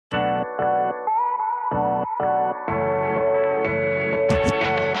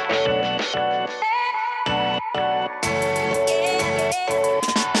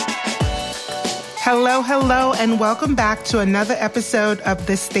Hello, hello, and welcome back to another episode of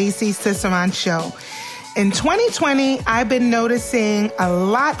the Stacey Ciceron Show. In 2020, I've been noticing a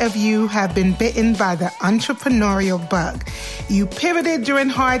lot of you have been bitten by the entrepreneurial bug. You pivoted during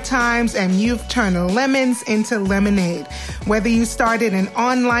hard times and you've turned lemons into lemonade. Whether you started an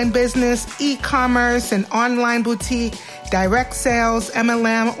online business, e-commerce, an online boutique, direct sales,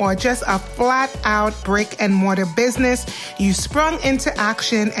 MLM, or just a flat-out brick-and-mortar business, you sprung into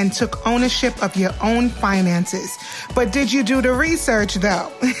action and took ownership of your own finances. But did you do the research, though?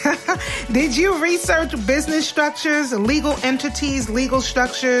 Did you research business structures, legal entities, legal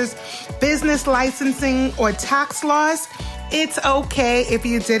structures, business licensing, or tax laws? It's okay if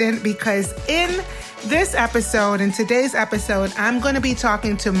you didn't, because in this episode, in today's episode, I'm going to be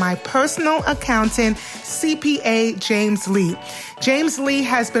talking to my personal accountant, CPA James Lee. James Lee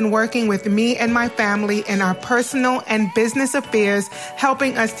has been working with me and my family in our personal and business affairs,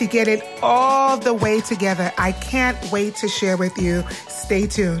 helping us to get it all the way together. I can't wait to share with you. Stay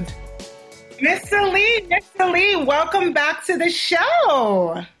tuned. Mr. Lee, welcome back to the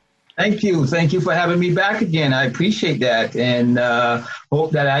show. Thank you. Thank you for having me back again. I appreciate that, and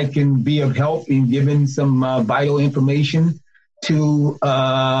hope that I can be of help in giving some vital information to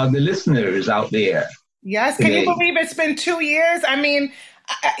the listeners out there. Yes. Can you believe it's been 2 years? I mean,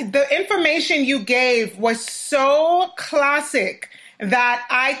 the information you gave was so classic that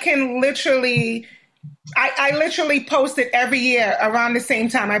I can literally... I literally post it every year around the same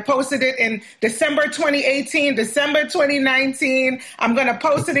time. I posted it in December 2018, December 2019. I'm going to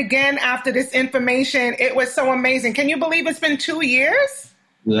post it again after this information. It was so amazing. Can you believe it's been 2 years?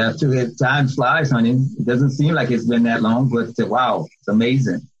 Yeah, time flies, honey. It doesn't seem like it's been that long, but wow, it's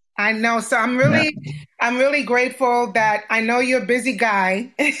amazing. I know. So I'm really grateful that I know you're a busy guy.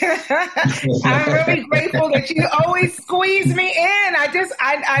 I'm really grateful that you always squeeze me in. I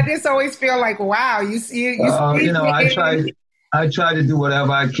just always feel like, wow, you squeeze me in. I try to do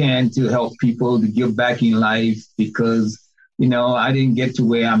whatever I can to help people to give back in life, because, I didn't get to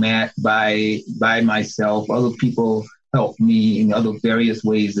where I'm at by myself. Other people helped me in other various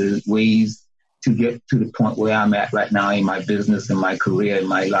ways to get to the point where I'm at right now in my business and my career and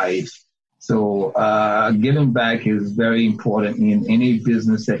my life. So giving back is very important in any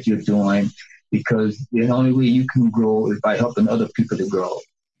business that you're doing, because the only way you can grow is by helping other people to grow.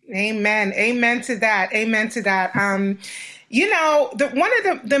 Amen. Amen to that. Amen to that. One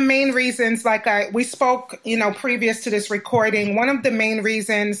of the main reasons, we spoke, previous to this recording, one of the main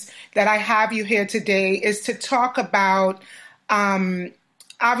reasons that I have you here today is to talk about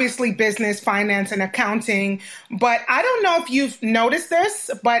obviously business, finance, and accounting. But I don't know if you've noticed this,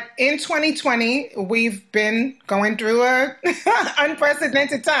 but in 2020, we've been going through a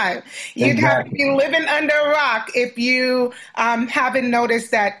unprecedented time. You'd have to be living under a rock if you haven't noticed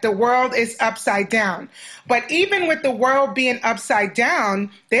that the world is upside down. But even with the world being upside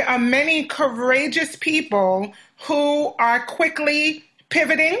down, there are many courageous people who are quickly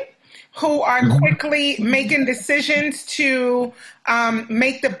pivoting, who are quickly making decisions to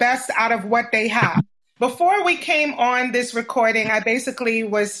make the best out of what they have. Before we came on this recording, I basically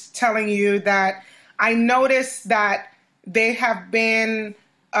was telling you that I noticed that there have been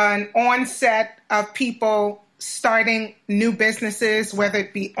an onset of people starting new businesses, whether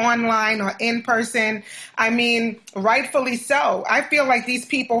it be online or in person. I mean, rightfully so. I feel like these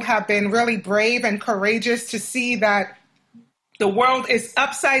people have been really brave and courageous to see that the world is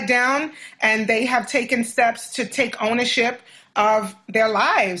upside down, and they have taken steps to take ownership of their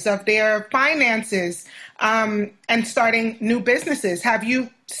lives, of their finances, and starting new businesses. Have you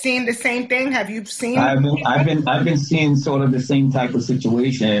seen the same thing? Have you seen? I've been seeing sort of the same type of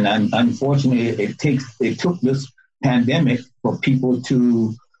situation, and unfortunately, it took this pandemic for people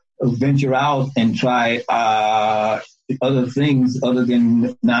to venture out and try other things other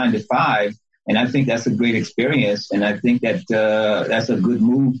than 9 to 5. And I think that's a great experience. And I think that that's a good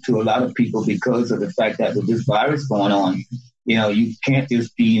move to a lot of people, because of the fact that with this virus going on, you can't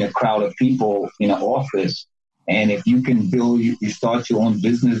just be in a crowd of people in an office. And if you can you start your own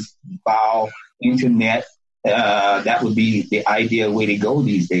business via internet, that would be the ideal way to go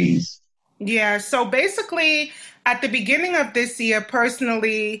these days. Yeah. So basically, at the beginning of this year,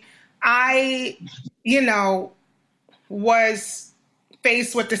 personally, I, was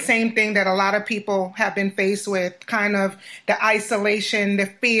faced with the same thing that a lot of people have been faced with, kind of the isolation, the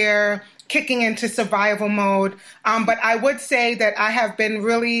fear, kicking into survival mode. But I would say that I have been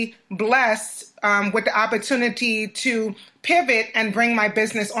really blessed with the opportunity to pivot and bring my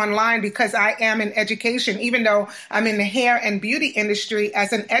business online, because I am in education. Even though I'm in the hair and beauty industry,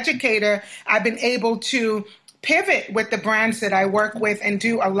 as an educator, I've been able to pivot with the brands that I work with and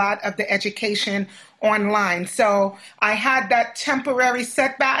do a lot of the education online. So I had that temporary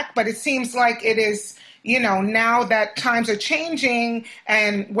setback, but it seems like it is, now that times are changing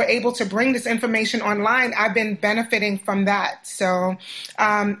and we're able to bring this information online, I've been benefiting from that. So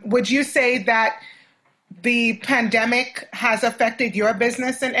would you say that the pandemic has affected your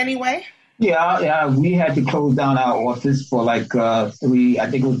business in any way? Yeah, we had to close down our office for I think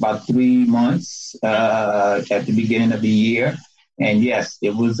it was about 3 months at the beginning of the year. And yes,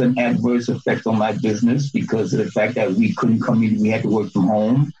 it was an adverse effect on my business because of the fact that we couldn't come in, we had to work from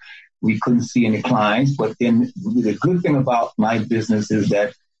home. We couldn't see any clients. But then the good thing about my business is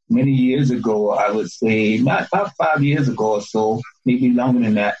that many years ago, I would say not about 5 years ago or so, maybe longer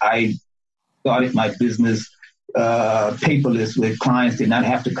than that, I started my business paperless, where clients did not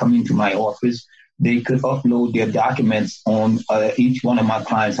have to come into my office. They could upload their documents on each one of my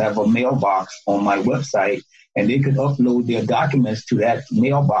clients have a mailbox on my website, and they could upload their documents to that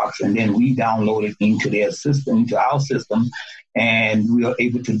mailbox, and then we download it into their system, into our system, and we are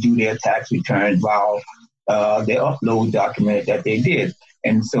able to do their tax returns while they upload document that they did.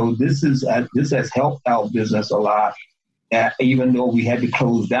 And so this has helped our business a lot, even though we had to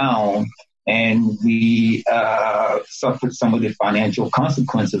close down. And we suffered some of the financial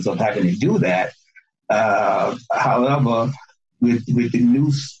consequences of having to do that. However, with the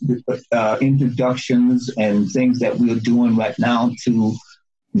new introductions and things that we're doing right now to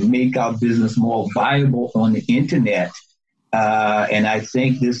make our business more viable on the internet, and I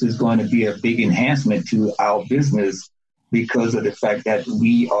think this is going to be a big enhancement to our business because of the fact that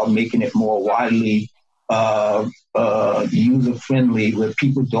we are making it more widely user-friendly, where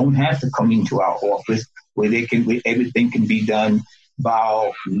people don't have to come into our office, where everything can be done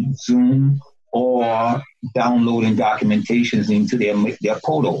via Zoom or downloading documentations into their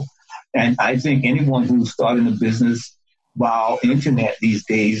portal. And I think anyone who's starting a business via internet these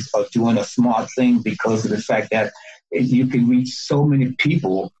days are doing a smart thing because of the fact that you can reach so many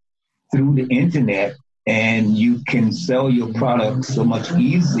people through the internet, and you can sell your product so much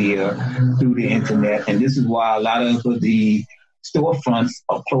easier through the internet. And this is why a lot of the storefronts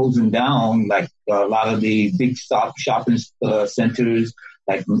are closing down, like a lot of the big shopping centers,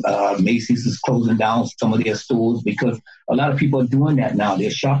 like Macy's is closing down some of their stores because a lot of people are doing that now.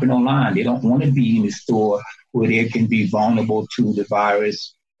 They're shopping online. They don't want to be in the store where they can be vulnerable to the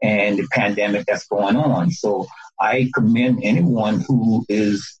virus and the pandemic that's going on. So I commend anyone who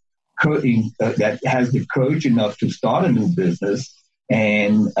is that has the courage enough to start a new business.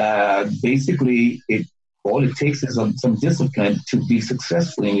 And basically, all it takes is some discipline to be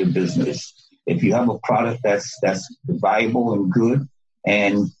successful in your business. If you have a product that's viable and good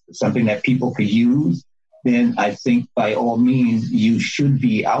and something that people could use, then I think by all means, you should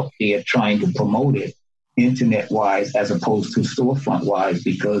be out there trying to promote it internet-wise as opposed to storefront-wise,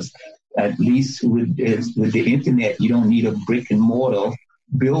 because at least with the internet, you don't need a brick and mortar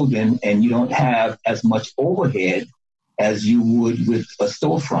building, and you don't have as much overhead as you would with a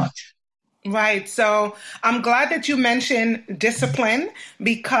storefront. Right. So I'm glad that you mentioned discipline,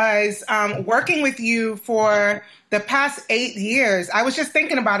 because working with you for the past 8 years, I was just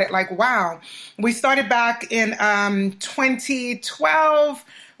thinking about it like, wow, we started back in 2012,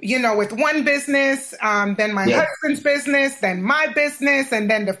 with one business, then my husband's business, then my business, and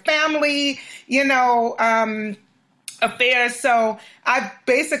then the family, affairs. So I've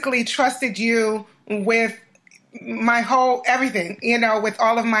basically trusted you with my whole everything, with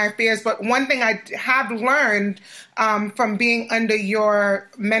all of my affairs. But one thing I have learned from being under your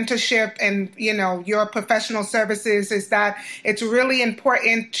mentorship and, your professional services is that it's really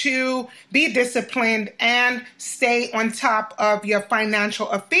important to be disciplined and stay on top of your financial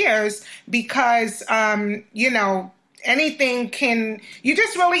affairs because, anything,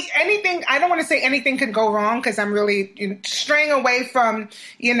 I don't want to say anything can go wrong, because I'm really straying away from,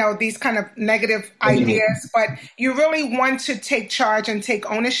 these kind of negative ideas, but you really want to take charge and take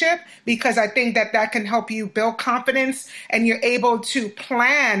ownership, because I think that can help you build confidence, and you're able to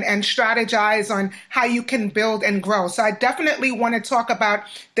plan and strategize on how you can build and grow. So I definitely want to talk about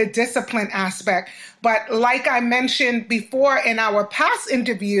the discipline aspect. But like I mentioned before in our past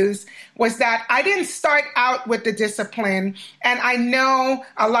interviews, was that I didn't start out with the discipline. And I know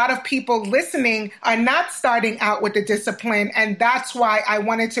a lot of people listening are not starting out with the discipline. And that's why I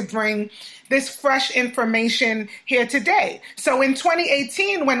wanted to bring this fresh information here today. So in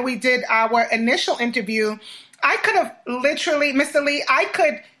 2018, when we did our initial interview, I could have literally, Mr. Lee, I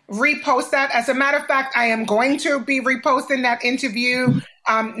could repost that. As a matter of fact, I am going to be reposting that interview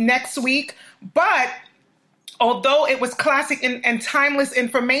next week. But although it was classic and timeless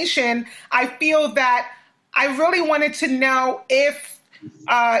information, I feel that I really wanted to know if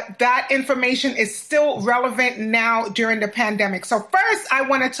that information is still relevant now during the pandemic. So first, I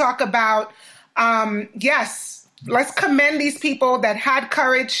want to talk about, yes, let's commend these people that had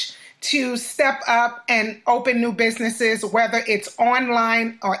courage to step up and open new businesses, whether it's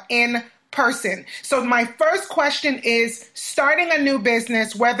online or in person. So my first question is, starting a new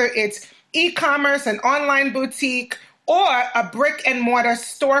business, whether it's e-commerce, an online boutique, or a brick and mortar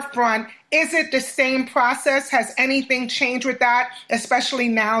storefront, is it the same process? Has anything changed with that, especially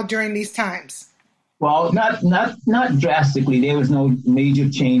now during these times? Well, not drastically. There was no major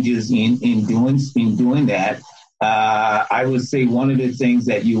changes in doing that. I would say one of the things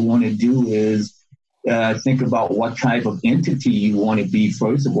that you want to do is think about what type of entity you want to be,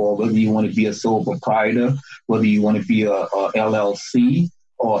 first of all, whether you want to be a sole proprietor, whether you want to be a LLC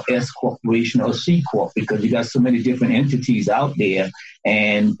or S corporation or C corp, because you got so many different entities out there,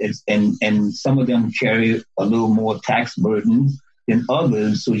 and some of them carry a little more tax burdens than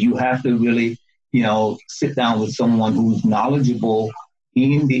others. So you have to really, sit down with someone who's knowledgeable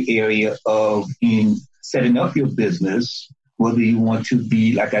in the area in setting up your business, whether you want to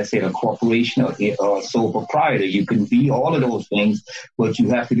be, like I said, a corporation or a sole proprietor. You can be all of those things, but you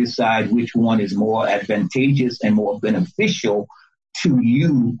have to decide which one is more advantageous and more beneficial to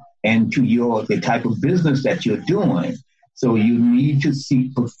you and to the type of business that you're doing. So you need to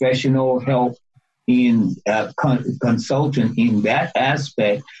seek professional help in consultant in that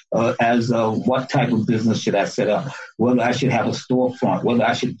aspect as what type of business should I set up, whether I should have a storefront, whether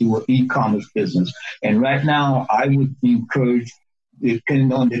I should do an e-commerce business. And right now, I would encourage,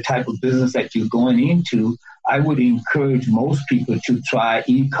 depending on the type of business that you're going into, I would encourage most people to try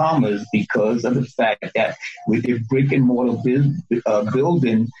e-commerce because of the fact that with a brick and mortar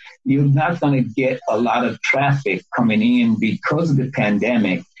building, you're not going to get a lot of traffic coming in because of the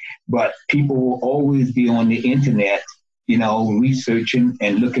pandemic. But people will always be on the internet, researching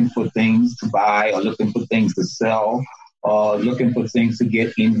and looking for things to buy or looking for things to sell or looking for things to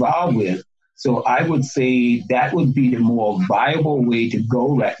get involved with. So I would say that would be the more viable way to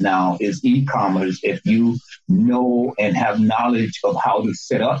go right now is e-commerce if you know and have knowledge of how to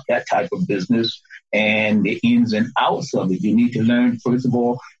set up that type of business and the ins and outs of it. You need to learn, first of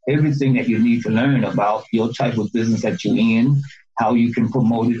all, everything that you need to learn about your type of business that you're in, how you can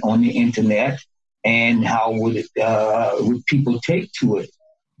promote it on the internet, and how would people take to it,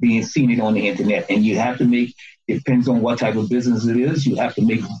 being seen it on the internet. And you have to depends on what type of business it is, you have to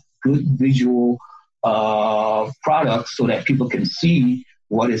make good visual products so that people can see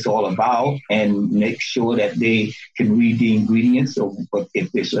what it's all about and make sure that they can read the ingredients. So if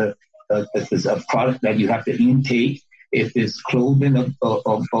it's a product that you have to intake, if it's clothing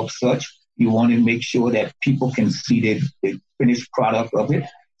of such, you want to make sure that people can see the finished product of it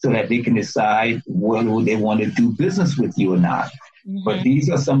so that they can decide whether they want to do business with you or not. Mm-hmm. But these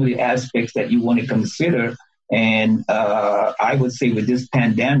are some of the aspects that you want to consider. And I would say with this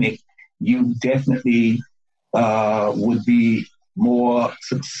pandemic, you definitely would be more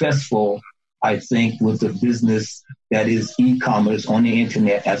successful, I think, with a business that is e-commerce on the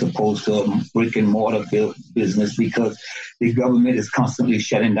internet as opposed to a brick and mortar business, because the government is constantly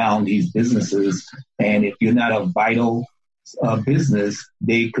shutting down these businesses. And if you're not a vital business,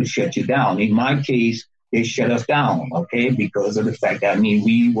 they could shut you down. In my case, they shut us down, okay, because of the fact that,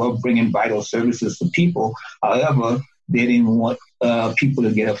 we were bringing vital services to people. However, they didn't want people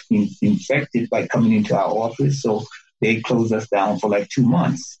to get infected by coming into our office. So they closed us down for like 2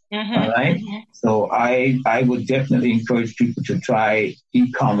 months. Mm-hmm. All right. Mm-hmm. So I would definitely encourage people to try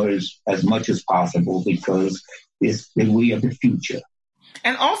e-commerce as much as possible because it's the way of the future.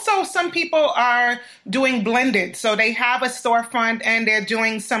 And also some people are doing blended. So they have a storefront and they're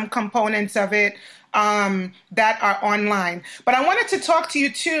doing some components of it that are online. But I wanted to talk to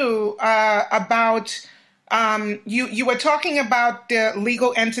you too about you were talking about the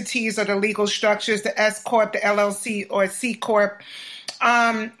legal entities or the legal structures, the S Corp, the LLC, or C Corp.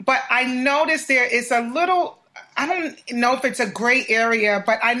 But I noticed there is a little, I don't know if it's a gray area,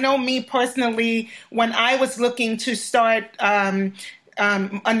 but I know me personally, when I was looking to start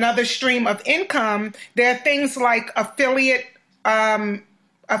another stream of income, there are things like affiliate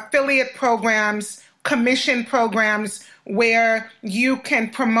programs, commission programs, where you can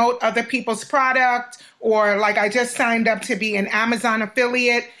promote other people's product, or like I just signed up to be an Amazon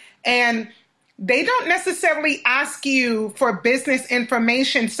affiliate, and they don't necessarily ask you for business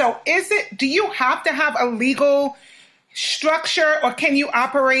information. So do you have to have a legal structure, or can you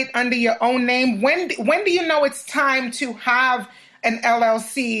operate under your own name? When do you know it's time to have an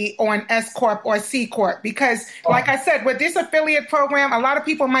LLC or an S Corp or C Corp? Because like I said, with this affiliate program, a lot of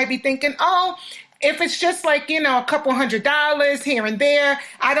people might be thinking, if it's just like, a couple $100 here and there,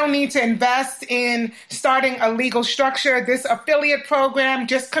 I don't need to invest in starting a legal structure. This affiliate program,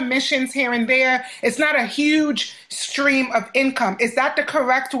 just commissions here and there. It's not a huge stream of income. Is that the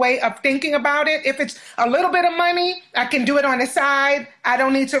correct way of thinking about it? If it's a little bit of money, I can do it on the side. I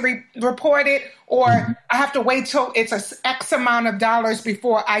don't need to report it, or I have to wait till it's a X amount of dollars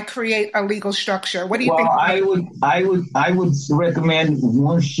before I create a legal structure. What do you think? I would recommend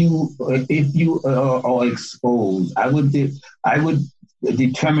if you are exposed, I would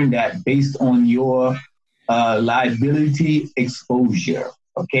determine that based on your liability exposure.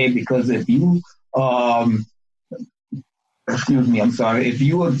 Okay, because if you if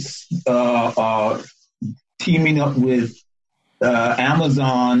you are teaming up with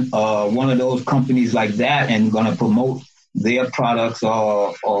Amazon, one of those companies like that, and going to promote their products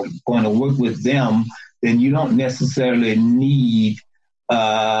or going to work with them, then you don't necessarily need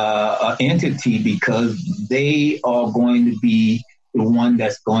an entity, because they are going to be the one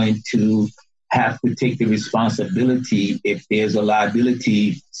that's going to have to take the responsibility if there's a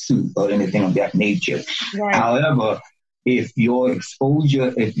liability suit or anything of that nature. Right. However, if you're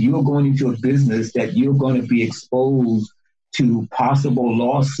going into a business that you're going to be exposed to possible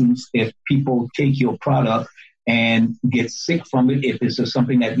lawsuits if people take your product and get sick from it, if it's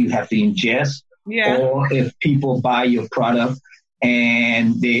something that you have to ingest, or if people buy your product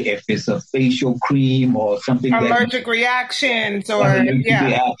and if it's a facial cream or something, allergic reactions or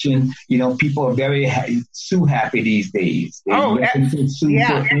reaction, people are very sue happy these days. They sue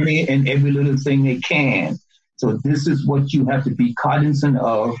for any and every little thing they can. So this is what you have to be cognizant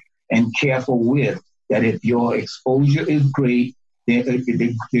of and careful with, that if your exposure is great,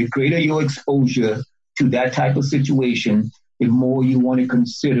 the greater your exposure to that type of situation, the more you want to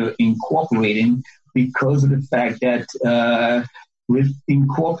consider incorporating, because of the fact that with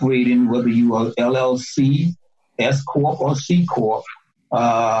incorporating, whether you are LLC, S Corp, or C Corp,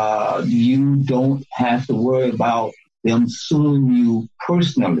 you don't have to worry about them suing you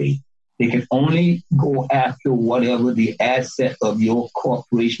personally. They can only go after whatever the asset of your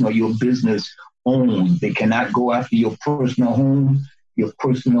corporation or your business owns. They cannot go after your personal home, your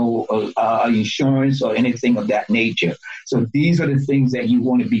personal insurance, or anything of that nature. So these are the things that you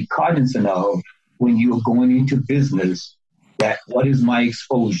want to be cognizant of when you're going into business. That what is my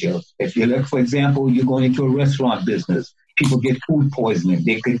exposure? If you look, for example, you're going into a restaurant business, people get food poisoning.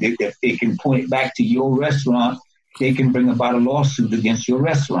 If they can point it back to your restaurant, they can bring about a lawsuit against your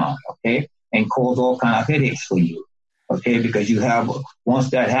restaurant, okay, and cause all kinds of headaches for you, okay, because once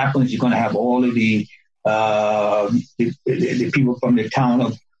that happens, you're going to have all of the people from the town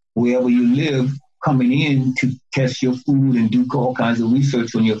of wherever you live coming in to test your food and do all kinds of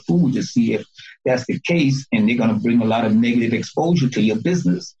research on your food to see if that's the case, and they're going to bring a lot of negative exposure to your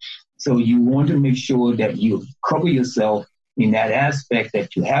business. So you want to make sure that you cover yourself in that aspect,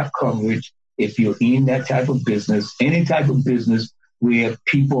 that you have coverage if you're in that type of business, any type of business where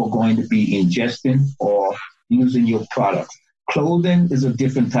people are going to be ingesting or using your products. Clothing is a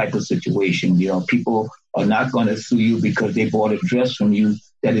different type of situation. People are not going to sue you because they bought a dress from you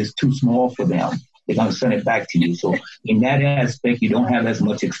that is too small for them. They're going to send it back to you. So in that aspect, you don't have as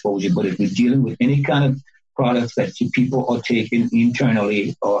much exposure. But if you're dealing with any kind of products that people are taking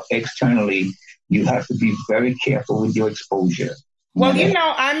internally or externally, you have to be very careful with your exposure. Well,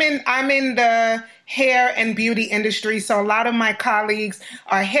 I'm in the hair and beauty industry, so a lot of my colleagues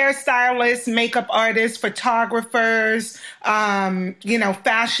are hairstylists, makeup artists, photographers,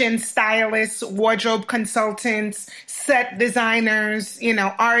 fashion stylists, wardrobe consultants, set designers,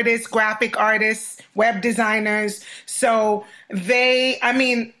 artists, graphic artists, web designers. So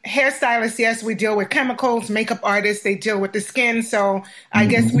hairstylists, yes, we deal with chemicals. Makeup artists, they deal with the skin. So I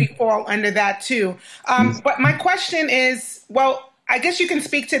guess we fall under that too. But my question is, I guess you can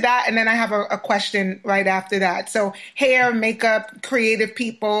speak to that, and then I have a question right after that. So hair, makeup, creative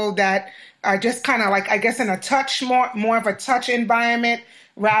people that are just kind of like, I guess, in a touch, more of a touch environment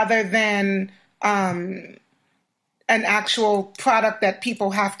rather than an actual product that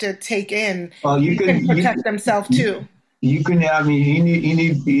people have to take in. You can protect themselves too. You can have, in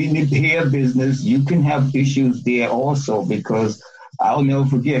the hair business, you can have issues there also, because I'll never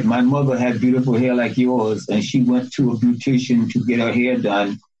forget, my mother had beautiful hair like yours, and she went to a beautician to get her hair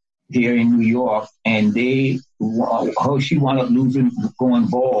done here in New York, and she wound up going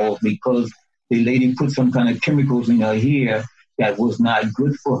bald because the lady put some kind of chemicals in her hair that was not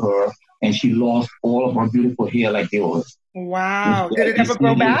good for her, and she lost all of her beautiful hair like yours. Wow. Did it ever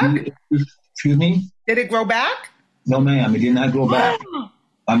grow back? Excuse me? Did it grow back? No, ma'am, it did not grow back.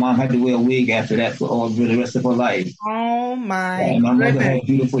 My mom had to wear a wig after that for the rest of her life. Oh my And my mother goodness. had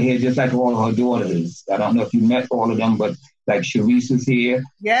beautiful hair, just like all of her daughters. I don't know if you met all of them, but like Sharice's hair.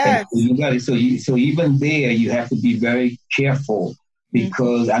 Yes. And you got it. So even there, you have to be very careful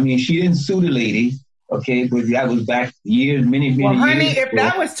because I mean, she didn't sue the lady, okay, but that was back years, many Well, honey, years if ago.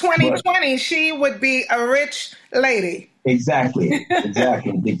 that was 2020, she would be a rich lady. Exactly,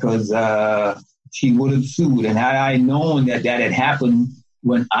 because she would have sued, and had I known that had happened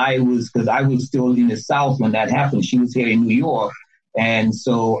when because I was still in the South when that happened. She was here in New York, and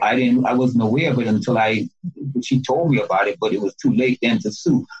so I wasn't aware of it until she told me about it. But it was too late then to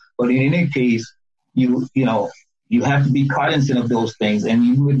sue. But in any case, you have to be cognizant of those things. And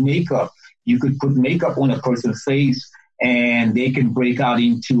even with makeup, you could put makeup on a person's face, and they can break out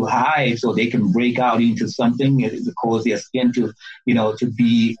into hives, or they can break out into something that cause their skin to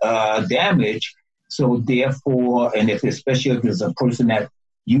be damaged. So therefore, and especially if it's a person that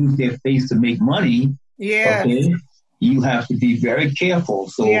use their face to make money, okay, you have to be very careful.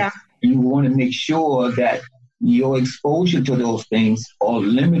 So you want to make sure that your exposure to those things are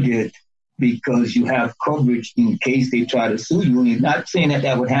limited because you have coverage in case they try to sue you. And you're not saying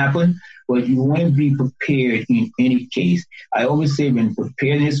that would happen, but you want to be prepared in any case. I always say when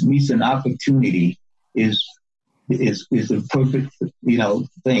preparedness meets an opportunity is a perfect,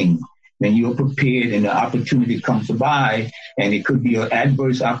 thing. When you're prepared and the opportunity comes by, and it could be an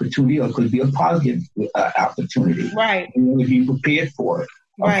adverse opportunity or it could be a positive opportunity. Right. You want to be prepared for it.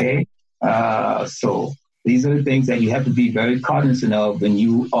 Okay. Right. So these are the things that you have to be very cognizant of when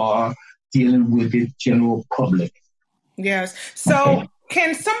you are dealing with the general public. Yes. So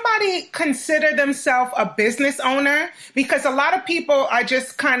can somebody consider themselves a business owner? Because a lot of people are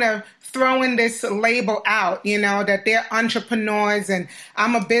just kind of throwing this label out, that they're entrepreneurs and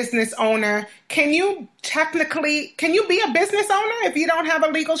I'm a business owner. Can you be a business owner if you don't have a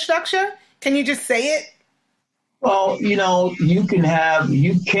legal structure? Can you just say it? Well, you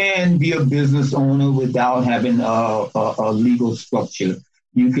can be a business owner without having a legal structure.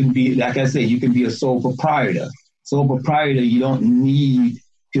 You can be, like I said, you can be a sole proprietor. Sole proprietor, you don't need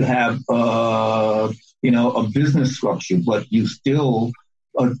to have, a business structure, but you still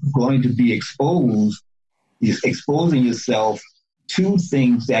are going to be exposing yourself to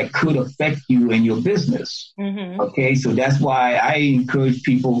things that could affect you and your business. Mm-hmm. Okay, so that's why I encourage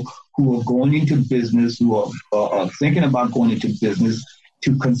people who are going into business, who are thinking about going into business,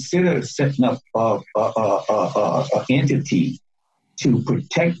 to consider setting up an entity to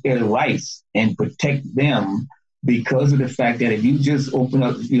protect their rights and protect them, because of the fact that if you just open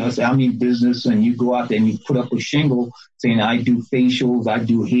up, say I'm in business, and you go out there and you put up a shingle saying I do facials, I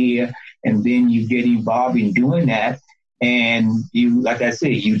do hair, and then you get involved in doing that, and you, like I say,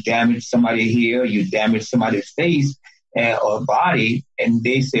 you damage somebody's hair, you damage somebody's face or body, and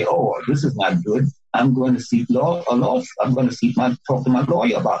they say, oh, this is not good. I'm going to seek law. I'm going to talk to my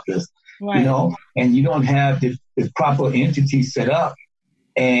lawyer about this. Right. And you don't have the proper entity set up,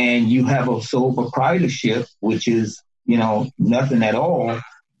 and you have a sole proprietorship, which is, nothing at all,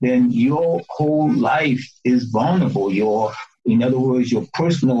 then your whole life is vulnerable. In other words, your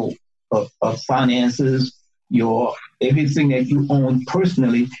personal finances, everything that you own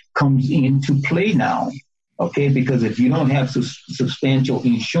personally comes into play now. Okay, because if you don't have substantial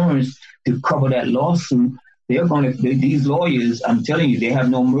insurance to cover that lawsuit, these lawyers, I'm telling you, they have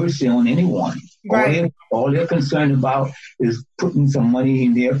no mercy on anyone. Right. All they're concerned about is putting some money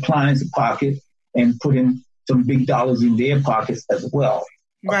in their client's pocket and putting some big dollars in their pockets as well.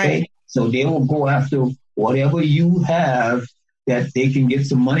 Okay? Right. So they will go after whatever you have that they can get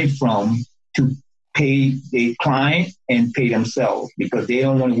some money from to pay their client and pay themselves, because they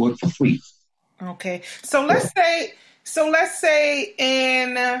don't want to work for free. Okay. So let's say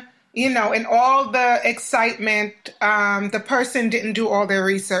in all the excitement, the person didn't do all their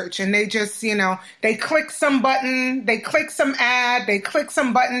research, and they just, they click some button, they click some ad, they click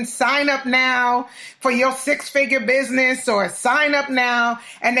some button, sign up now for your 6-figure business, or sign up now,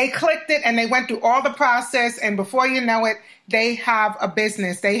 and they clicked it and they went through all the process, and before you know it, they have a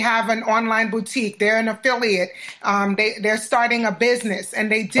business. They have an online boutique. They're an affiliate. They're starting a business, and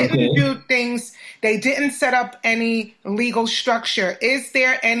they didn't do things. They didn't set up any legal structure. Is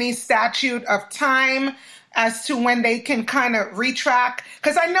there any statute of time as to when they can kind of retract?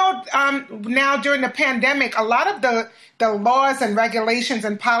 Because I know now during the pandemic, a lot of the laws and regulations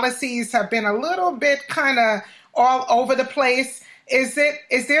and policies have been a little bit kind of all over the place. Is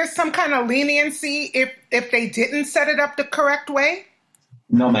there some kind of leniency if they didn't set it up the correct way?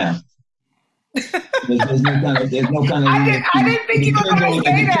 No, ma'am. There's no kind of leniency. I didn't think you were going to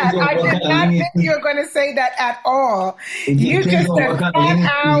say that. I did not think you were going to say that at all. You just said flat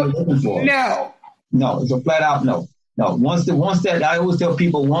out no. It's a flat out no. No, once that I always tell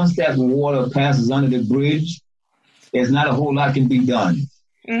people, once that water passes under the bridge, there's not a whole lot can be done.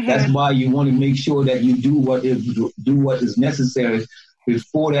 Mm-hmm. That's why you want to make sure that you do what is necessary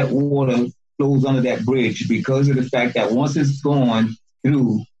before that water flows under that bridge, because of the fact that once it's gone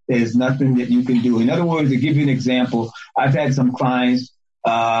through, there's nothing that you can do. In other words, to give you an example, I've had some clients,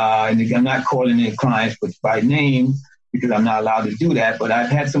 and I'm not calling their clients but by name because I'm not allowed to do that, but I've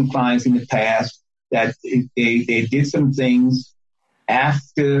had some clients in the past that they did some things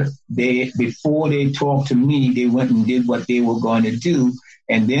before they talked to me, they went and did what they were going to do.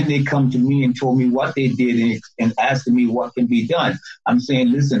 And then they come to me and told me what they did and asked me what can be done. I'm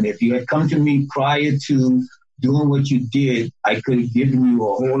saying, listen, if you had come to me prior to doing what you did, I could have given you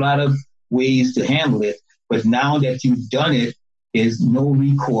a whole lot of ways to handle it. But now that you've done it, there's no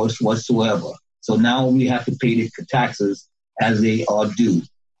recourse whatsoever. So now we have to pay the taxes as they are due.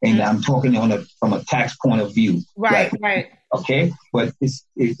 And I'm talking from a tax point of view. Right. Okay. But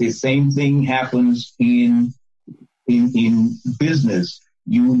the same thing happens in business.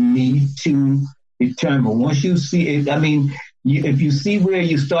 You need to determine once you see it. I mean, if you see where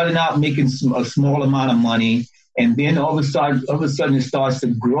you're starting out making a small amount of money, and then all of a sudden it starts to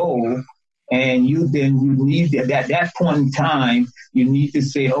grow, and you need at that point in time, you need to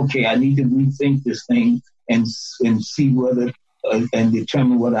say, okay, I need to rethink this thing and see whether. And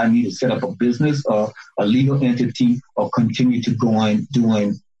determine whether I need to set up a business or a legal entity or continue to doing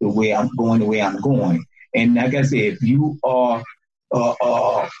the way I'm going. And like I said, if you are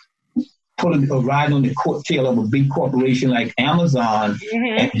riding on the coattail of a big corporation like Amazon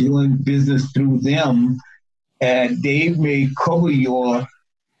and doing business through them, they may cover your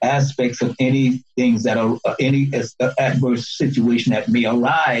aspects of any things that are any adverse situation that may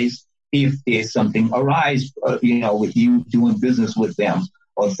arise. If there's something arise, with you doing business with them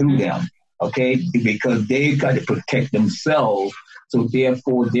or through them, okay? Because they've got to protect themselves. So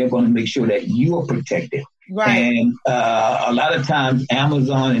therefore, they're going to make sure that you are protected. Right. And a lot of times,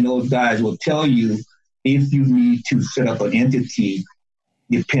 Amazon and those guys will tell you if you need to set up an entity,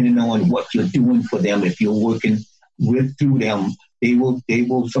 depending on what you're doing for them. If you're working through them, they will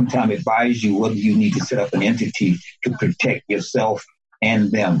sometimes advise you whether you need to set up an entity to protect yourself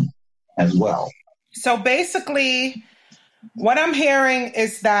and them as well. So basically, what I'm hearing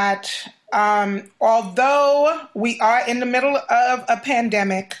is that although we are in the middle of a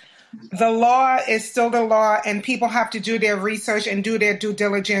pandemic, the law is still the law, and people have to do their research and do their due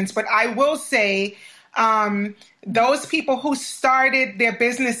diligence. But I will say those people who started their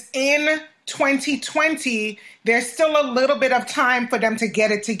business in 2020, there's still a little bit of time for them to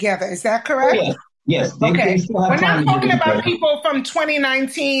get it together. Is that correct? Yeah. Yes. Okay. We're not talking about people from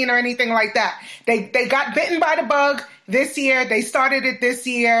 2019 or anything like that. They got bitten by the bug this year. They started it this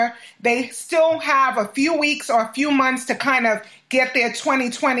year. They still have a few weeks or a few months to kind of get their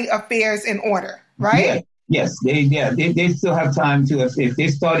 2020 affairs in order, right? Yes. They still have time to. If they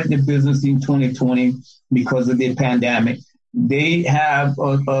started the business in 2020 because of the pandemic, they have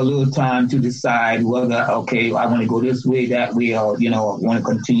a little time to decide whether, okay, I want to go this way, that way, or I want to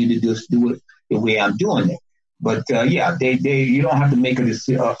continue to just do it the way I'm doing it. But you don't have to make a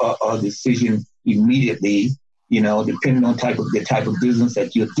decision immediately. Depending on the type of business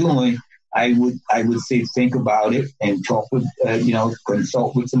that you're doing, I would say think about it and talk with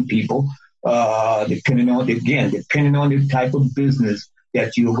consult with some people. Depending on the type of business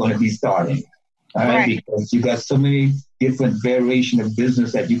that you're going to be starting. All right, because you got so many different variation of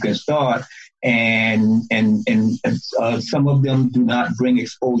business that you can start, and some of them do not bring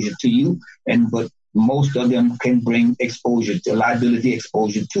exposure to you, but most of them can bring exposure to liability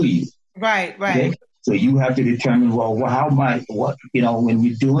exposure to you. Right. Okay? So you have to determine, when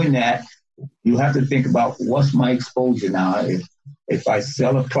you're doing that, you have to think about what's my exposure now. If I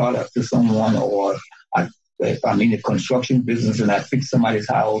sell a product to someone, or if I'm in the construction business and I fix somebody's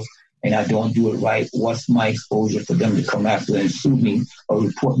house and I don't do it right, what's my exposure for them to come after and sue me or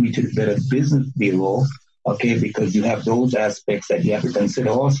report me to the Better Business Bureau? Okay, because you have those aspects that you have to consider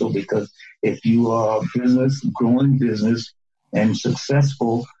also, because if you are growing business and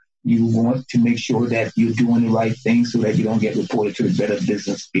successful, you want to make sure that you're doing the right thing so that you don't get reported to the Better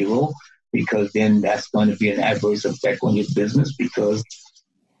Business Bureau, because then that's going to be an adverse effect on your business because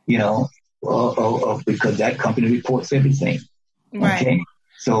that company reports everything. Right. Okay.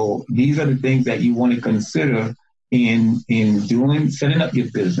 So these are the things that you want to consider in setting up your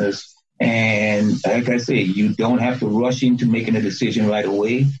business. And like I say, you don't have to rush into making a decision right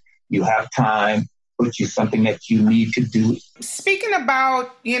away. you have time, which is something that you need to do. Speaking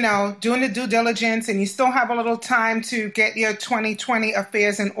about, doing the due diligence and you still have a little time to get your 2020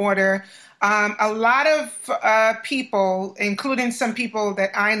 affairs in order, a lot of people, including some people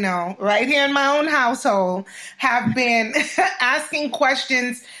that I know right here in my own household, have been asking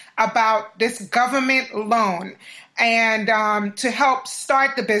questions about this government loan and to help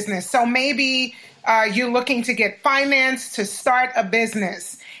start the business. So maybe you're looking to get finance to start a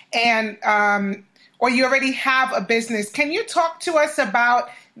business and or you already have a business. Can you talk to us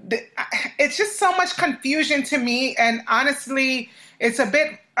about it's just so much confusion to me. And honestly, it's a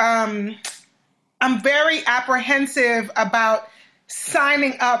bit, I'm very apprehensive about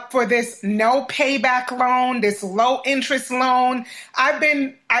signing up for this no payback loan, this low interest loan. I've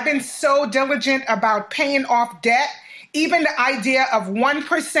been so diligent about paying off debt. Even the idea of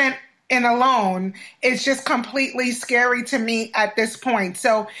 1% in a loan is just completely scary to me at this point.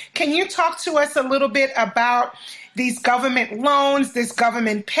 So can you talk to us a little bit about these government loans, this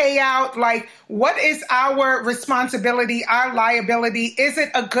government payout? Like, what is our responsibility, our liability? Is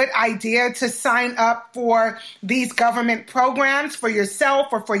it a good idea to sign up for these government programs for yourself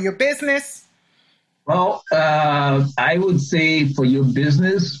or for your business? Well, I would say for your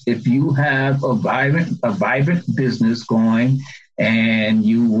business, if you have a vibrant business going and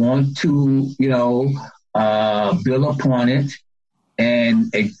you want to, build upon it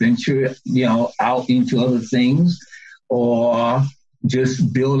and adventure, out into other things, or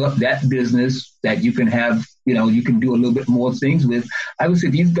just build up that business that you can have, you can do a little bit more things with. I would say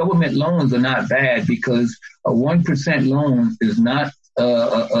these government loans are not bad because a 1% loan is not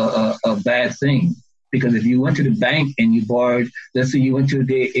a bad thing. Because if you went to the bank and you borrowed, let's say you went to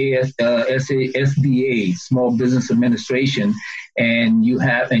the SBA, Small Business Administration, and you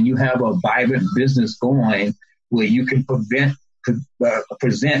have a vibrant business going where you can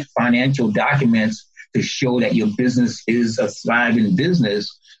present financial documents to show that your business is a thriving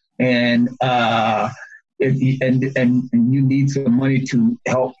business, and you need some money to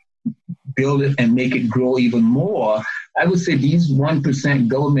help build it and make it grow even more. I would say these 1%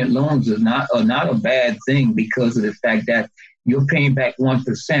 government loans are not a bad thing because of the fact that you're paying back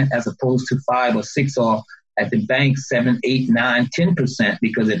 1% as opposed to 5 or 6 or at the bank 7, 8, 9, 10%.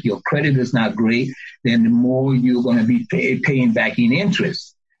 Because if your credit is not great, then the more you're going to be paying back in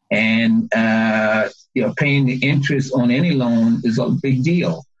interest. And paying the interest on any loan is a big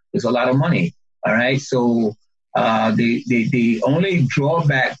deal. It's a lot of money. All right, so. The only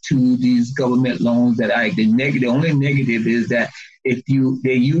drawback to these government loans the only negative is that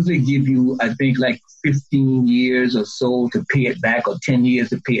they usually give you, I think, like 15 years or so to pay it back or 10 years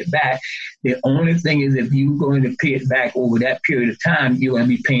to pay it back. The only thing is if you're going to pay it back over that period of time, you're going to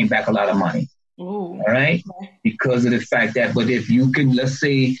be paying back a lot of money. Ooh. All right? Because of the fact that, but if you can, let's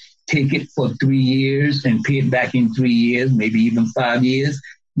say, take it for 3 years and pay it back in 3 years, maybe even 5 years,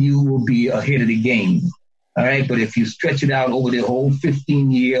 you will be ahead of the game. All right, but if you stretch it out over the whole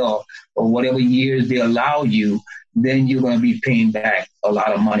 15-year or whatever years they allow you, then you're going to be paying back a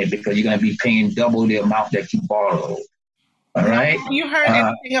lot of money because you're going to be paying double the amount that you borrowed. All right? Have you heard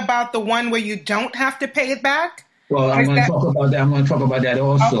anything about the one where you don't have to pay it back? Well, I'm going to talk about that. I'm going to talk about that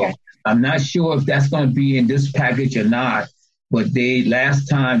also. Okay. I'm not sure if that's going to be in this package or not, but last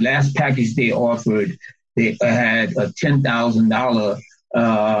package they offered, they had a $10,000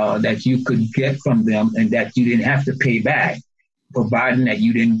 that you could get from them and that you didn't have to pay back, providing that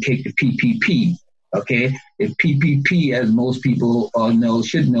you didn't take the PPP. Okay, the PPP, as most people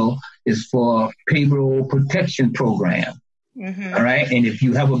should know, is for Payroll Protection Program. Mm-hmm. All right, and if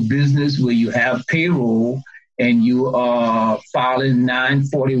you have a business where you have payroll and you are filing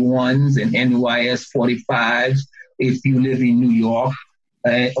 941s and NYS 45s, if you live in New York.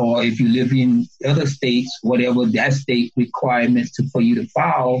 Or if you live in other states, whatever that state requirements for you to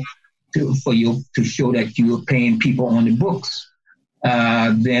file to show that you are paying people on the books,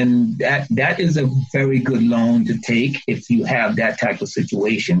 then that is a very good loan to take if you have that type of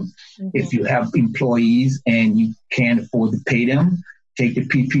situation. Mm-hmm. If you have employees and you can't afford to pay them, take the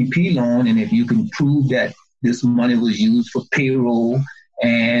PPP loan, and if you can prove that this money was used for payroll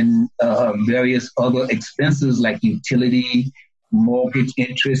and various other expenses like utility, mortgage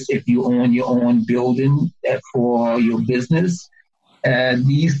interest, if you own your own building for your business,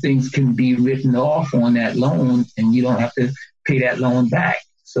 these things can be written off on that loan and you don't have to pay that loan back.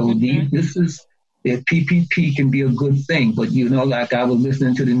 So the PPP can be a good thing. But, like I was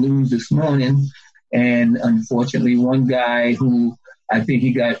listening to the news this morning, and unfortunately one guy who I think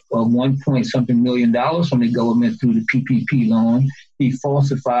he got $1 million from the government through the PPP loan, he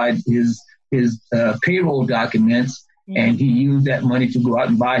falsified his payroll documents. And he used that money to go out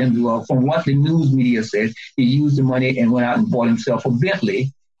and buy him, well, from what the news media said, he used the money and went out and bought himself a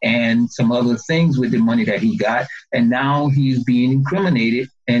Bentley and some other things with the money that he got. And now he's being incriminated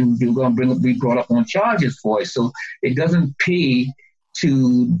and you're going to be brought up on charges for it. So it doesn't pay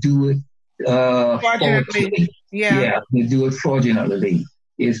to do it fraudulently. To do it fraudulently.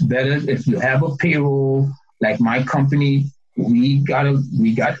 It's better if you have a payroll, like my company. We got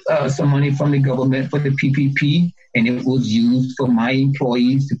some money from the government for the PPP, and it was used for my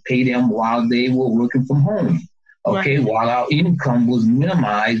employees to pay them while they were working from home. Okay, right. While our income was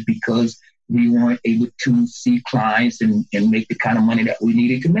minimized because we weren't able to see clients and make the kind of money that we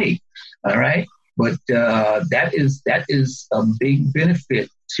needed to make. All right, but that is a big benefit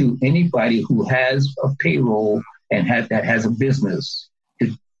to anybody who has a payroll and has a business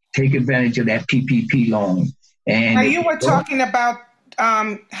to take advantage of that PPP loan. And now you were talking about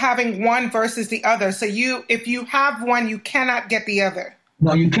having one versus the other. So if you have one, you cannot get the other.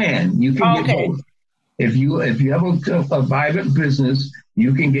 No, you can. You can get both. If you have a vibrant business,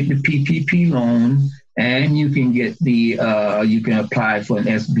 you can get the PPP loan, and you can get you can apply for an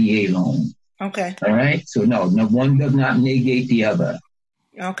SBA loan. Okay. All right. So no, one does not negate the other.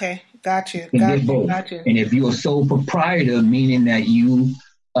 Okay, got you. Got you. And if you're a sole proprietor, meaning that you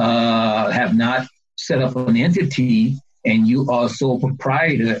have not set up an entity and you are a sole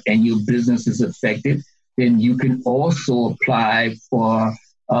proprietor and your business is affected, then you can also apply for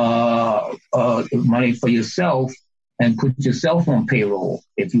money for yourself and put yourself on payroll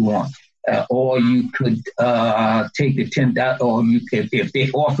if you want. Or you could take the $10,000, or if they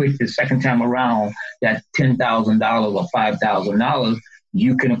offer it the second time around, that $10,000 or $5,000,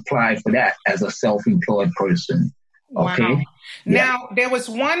 you can apply for that as a self-employed person. Okay. Wow. Now, there was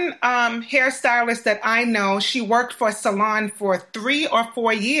one hairstylist that I know. She worked for a salon for 3 or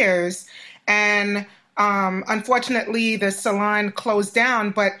 4 years, and unfortunately, the salon closed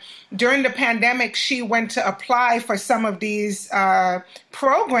down. But during the pandemic, she went to apply for some of these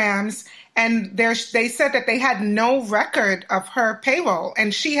programs, and they said that they had no record of her payroll,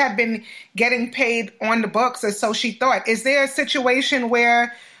 and she had been getting paid on the books, or so she thought. Is there a situation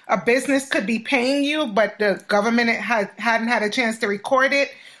where a business could be paying you, but the government hadn't had a chance to record it?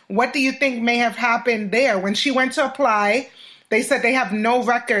 What do you think may have happened there? When she went to apply, they said they have no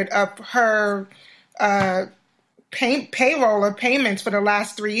record of her payroll or payments for the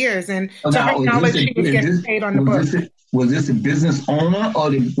last 3 years. And to her knowledge, she was getting paid on the books. Was this a business owner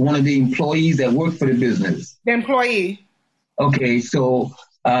or one of the employees that worked for the business? The employee. Okay, so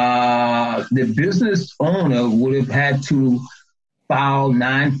the business owner would have had to file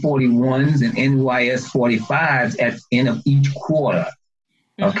 941s and NYS 45s at the end of each quarter.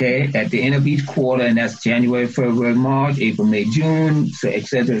 Okay, at the end of each quarter, and that's January, February, March, April, May, June, so et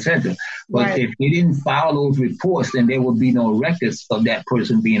cetera, et cetera. But if they didn't file those reports, then there would be no records of that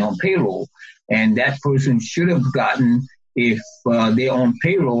person being on payroll. And that person should have gotten, if they're on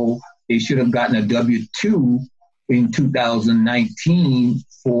payroll, they should have gotten a W-2 in 2019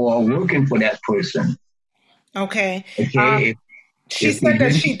 for working for that person. Okay. She said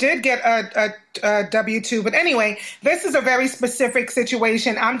that she did get a W-2. But anyway, this is a very specific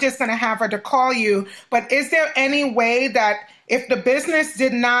situation. I'm just going to have her to call you. But is there any way that if the business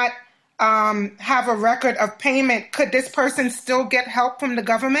did not have a record of payment, could this person still get help from the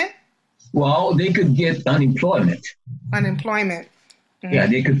government? Well, they could get unemployment. Unemployment. Mm-hmm. Yeah,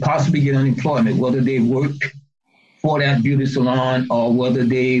 they could possibly get unemployment, whether they work for that beauty salon or whether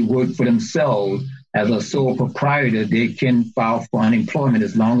they work for themselves. As a sole proprietor, they can file for unemployment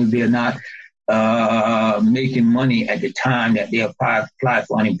as long as they're not making money at the time that they apply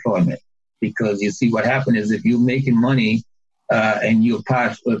for unemployment. Because you see, what happens is if you're making money and you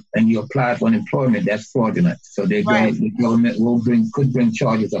apply for unemployment, that's fraudulent. So the government could bring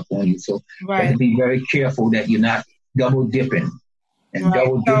charges up on you. So you have to be very careful that you're not double dipping. And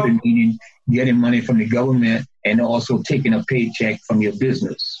double dipping meaning getting money from the government and also taking a paycheck from your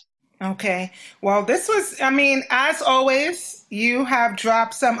business. Okay. Well, this was, as always, you have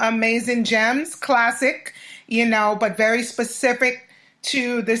dropped some amazing gems, classic, but very specific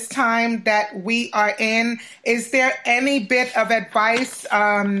to this time that we are in. Is there any bit of advice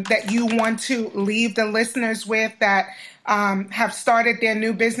that you want to leave the listeners with that have started their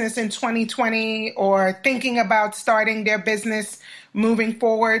new business in 2020 or thinking about starting their business moving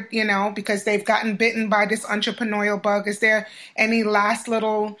forward, because they've gotten bitten by this entrepreneurial bug? Is there any last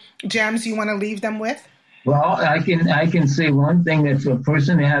little gems you want to leave them with? Well, I can say one thing, that if a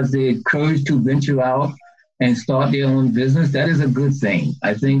person has the courage to venture out and start their own business, that is a good thing.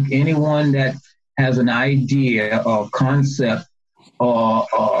 I think anyone that has an idea or concept or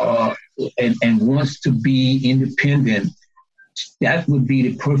and wants to be independent, that would be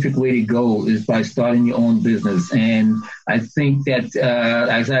the perfect way to go, is by starting your own business. And I think that,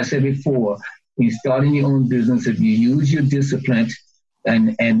 as I said before, in starting your own business, if you use your discipline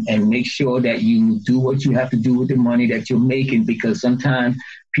and make sure that you do what you have to do with the money that you're making, because sometimes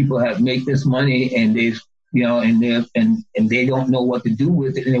people make this money and they don't know what to do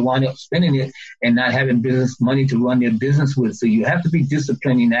with it, and they wind up spending it and not having business money to run their business with. So you have to be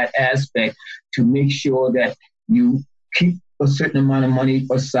disciplined in that aspect to make sure that you keep a certain amount of money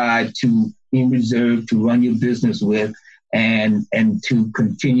aside in reserve to run your business with, and to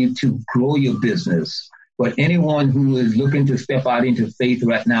continue to grow your business. But anyone who is looking to step out into faith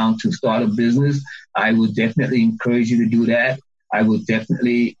right now to start a business, I would definitely encourage you to do that. I would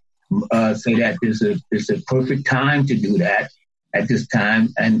definitely say that this is a perfect time to do that at this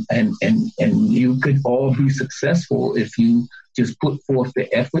time, and you could all be successful if you just put forth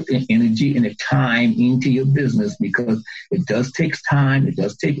the effort and energy and the time into your business, because it does take time, it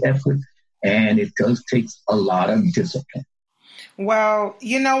does take effort, and it does take a lot of discipline. Well,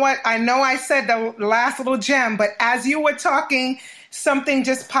 you know what? I know I said the last little gem, but as you were talking, something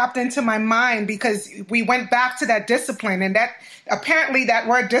just popped into my mind, because we went back to that discipline, and that apparently that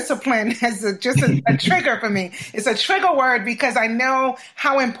word discipline is just a trigger for me. It's a trigger word, because I know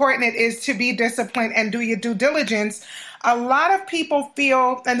how important it is to be disciplined and do your due diligence. A lot of people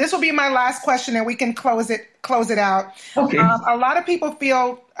feel, and this will be my last question, and we can close it out. Okay. A lot of people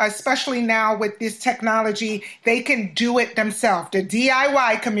feel, especially now with this technology, they can do it themselves. The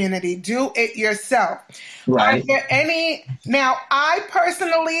DIY community, do it yourself. Right. Are there any? Now, I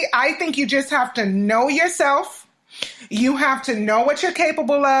think you just have to know yourself. You have to know what you're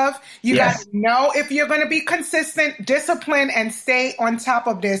capable of. You got to know if you're going to be consistent, disciplined, and stay on top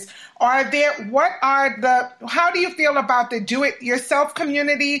of this. How do you feel about the do-it-yourself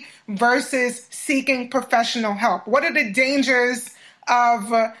community versus seeking professional help? What are the dangers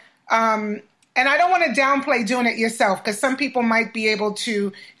of, and I don't want to downplay doing it yourself, because some people might be able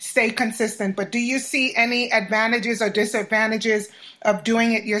to stay consistent, but do you see any advantages or disadvantages of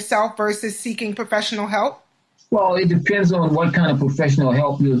doing it yourself versus seeking professional help? Well, it depends on what kind of professional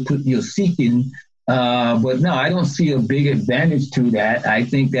help you're seeking. But no, I don't see a big advantage to that. I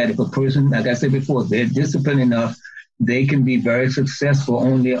think that if a person, like I said before, if they're disciplined enough, they can be very successful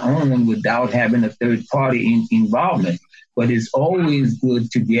on their own without having a third party involvement. But it's always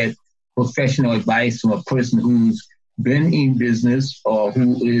good to get professional advice from a person who's been in business or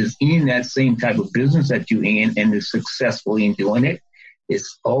who is in that same type of business that you're in and is successful in doing it.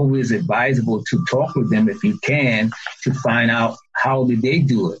 It's always advisable to talk with them if you can, to find out how did they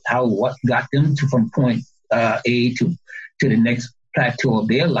do it, what got them from point A to the next plateau of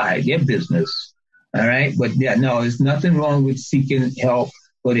their life, their business. All right. But yeah, no, there's nothing wrong with seeking help.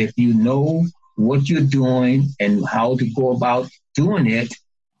 But if you know what you're doing and how to go about doing it,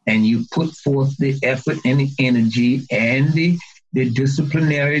 and you put forth the effort and the energy and the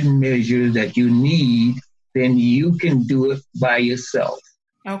disciplinary measures that you need, then you can do it by yourself.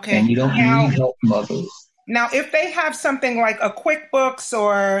 Okay. And you don't need help from others. Now, if they have something like a QuickBooks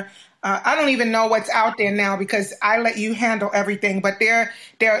or I don't even know what's out there now, because I let you handle everything, but there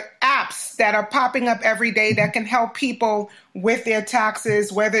are apps that are popping up every day that can help people with their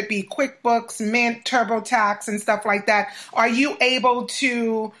taxes, whether it be QuickBooks, Mint, TurboTax, and stuff like that. Are you able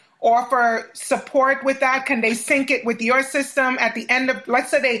to offer support with that? Can they sync it with your system at the end of, let's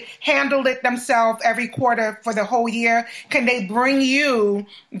say they handled it themselves every quarter for the whole year? Can they bring you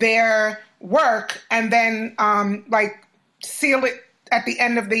their work and then seal it at the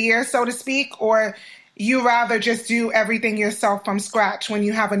end of the year, so to speak? Or you rather just do everything yourself from scratch when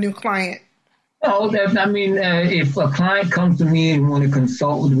you have a new client? No, if a client comes to me and want to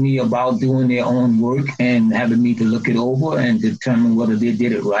consult with me about doing their own work and having me to look it over and determine whether they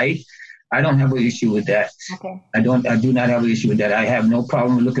did it right, I don't have an issue with that. Okay. I do not have an issue with that. I have no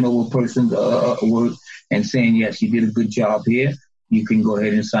problem looking over a person's work and saying, yes, you did a good job here. You can go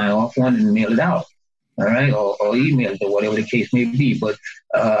ahead and sign off on it and mail it out. All right. Or email it, or whatever the case may be. But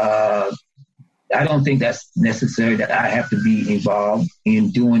I don't think that's necessary that I have to be involved in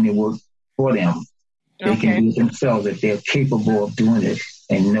doing the work for them. They can do it themselves if they're capable of doing it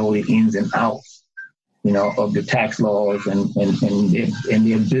and know the ins and outs, of the tax laws and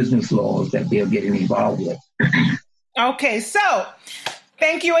their business laws that they're getting involved with. Okay, so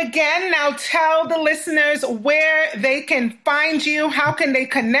thank you again. Now tell the listeners where they can find you. How can they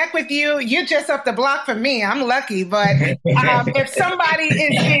connect with you? You're just up the block from me. I'm lucky. But if somebody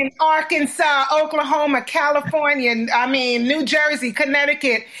is in Arkansas, Oklahoma, California, New Jersey,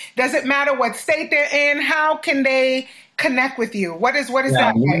 Connecticut, doesn't matter what state they're in, how can they connect with you? What is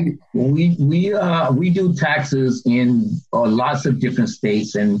that like? We do taxes in lots of different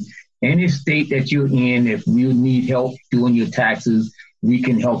states, and any state that you're in, if you need help doing your taxes, we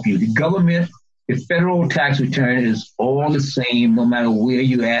can help you. The federal tax return is all the same, no matter where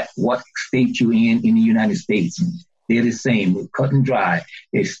you're at, what state you're in the United States. They're the same. We're cut and dry.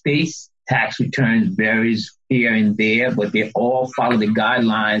 The state's tax returns varies here and there, but they all follow the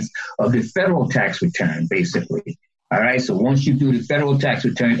guidelines of the federal tax return, basically. All right. So once you do the federal tax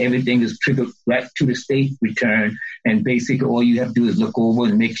return, everything is triggered right to the state return. And basically all you have to do is look over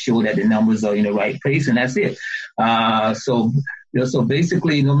and make sure that the numbers are in the right place. And that's it. So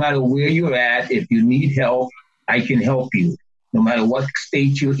basically, no matter where you're at, if you need help, I can help you. No matter what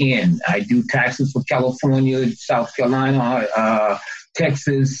state you're in. I do taxes for California, South Carolina,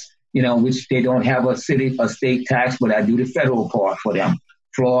 Texas, which they don't have a state tax, but I do the federal part for them.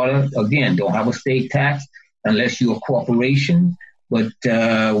 Florida, again, don't have a state tax unless you're a corporation, but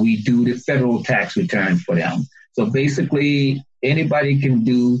we do the federal tax return for them. So basically, anybody can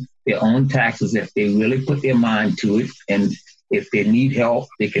do their own taxes if they really put their mind to it. And if they need help,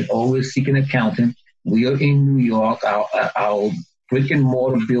 they can always seek an accountant. We are in New York. Our brick and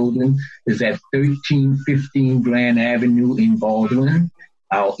mortar building is at 1315 Grand Avenue in Baldwin.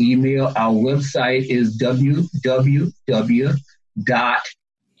 Our website is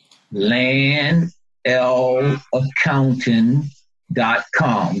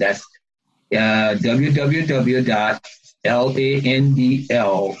www.landlaccounting.com. That's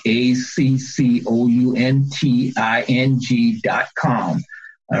www.landlaccounting.com.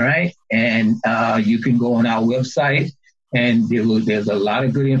 All right. And you can go on our website, and there's a lot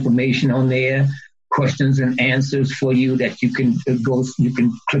of good information on there, questions and answers for you that you can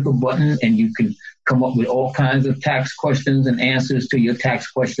click a button and you can come up with all kinds of tax questions and answers to your tax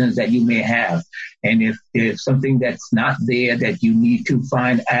questions that you may have. And if there's something that's not there that you need to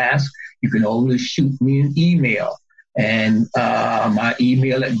ask, you can always shoot me an email. And my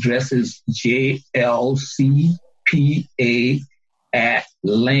email address is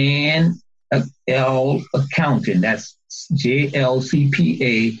jlcpa@landlaccounting. That's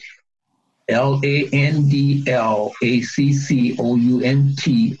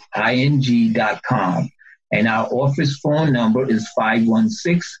jlcpa@landlaccounting.com. And our office phone number is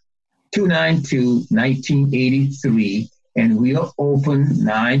 516-292-1983. And we are open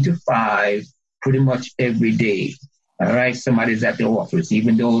 9 to 5 pretty much every day. All right. Somebody's at the office.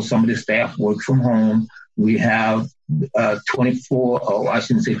 Even though some of the staff work from home, we have 24 hour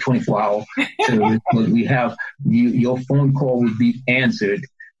service, but we have your phone call will be answered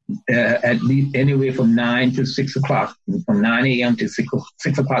at least anywhere from 9 to 6 o'clock, from 9 a.m. to 6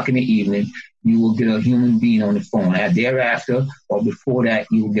 o'clock in the evening. You will get a human being on the phone. And thereafter or before that,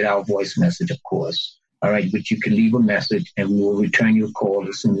 you will get our voice message, of course. All right. But you can leave a message and we will return your call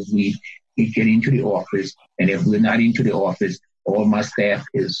as soon as we get into the office. And if we're not into the office, all my staff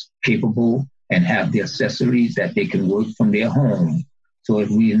is capable and have the accessories that they can work from their home. So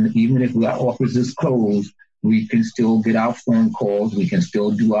even if our office is closed, we can still get our phone calls, we can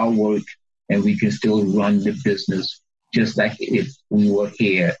still do our work, and we can still run the business just like if we were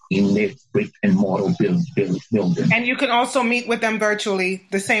here in the brick and mortar building. And you can also meet with them virtually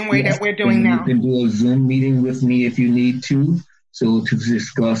the same way that we're doing now. You can do a Zoom meeting with me if you need to. So to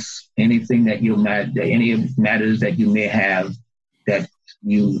discuss anything that any matters that you may have that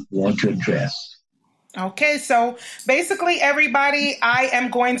you want to address. Okay, so basically, everybody, I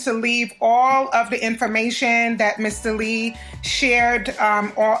am going to leave all of the information that Mr. Lee shared,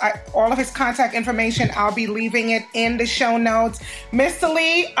 all of his contact information. I'll be leaving it in the show notes. Mr.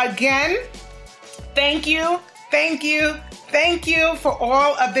 Lee, again, thank you for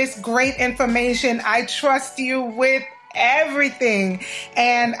all of this great information. I trust you with everything.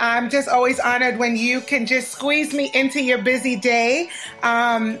 And I'm just always honored when you can just squeeze me into your busy day.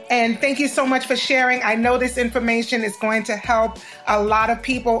 And thank you so much for sharing. I know this information is going to help a lot of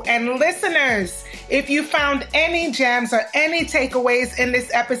people. And listeners, if you found any gems or any takeaways in this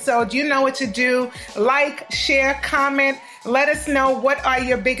episode, you know what to do. Like, share, comment. Let us know what are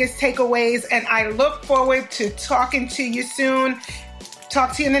your biggest takeaways. And I look forward to talking to you soon.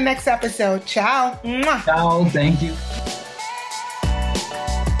 Talk to you in the next episode. Ciao. Ciao. Thank you.